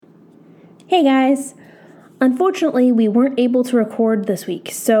Hey guys! Unfortunately, we weren't able to record this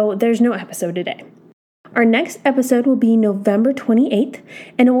week, so there's no episode today. Our next episode will be November 28th,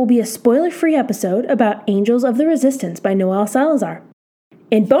 and it will be a spoiler-free episode about Angels of the Resistance by Noelle Salazar.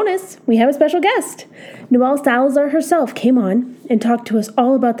 In bonus, we have a special guest. Noelle Salazar herself came on and talked to us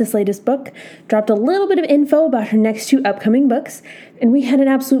all about this latest book, dropped a little bit of info about her next two upcoming books, and we had an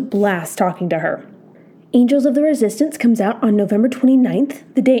absolute blast talking to her. Angels of the Resistance comes out on November 29th,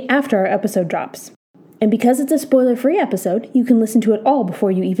 the day after our episode drops. And because it's a spoiler-free episode, you can listen to it all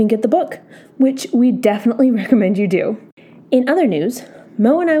before you even get the book, which we definitely recommend you do. In other news,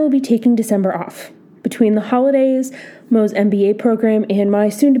 Mo and I will be taking December off. Between the holidays, Mo's MBA program, and my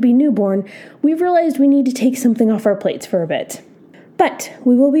soon-to-be newborn, we've realized we need to take something off our plates for a bit. But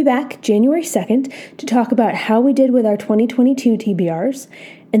we will be back January 2nd to talk about how we did with our 2022 TBRs,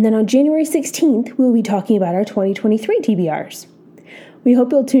 and then on January 16th, we'll be talking about our 2023 TBRs. We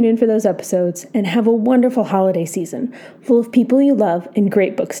hope you'll tune in for those episodes and have a wonderful holiday season full of people you love and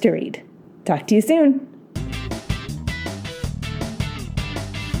great books to read. Talk to you soon.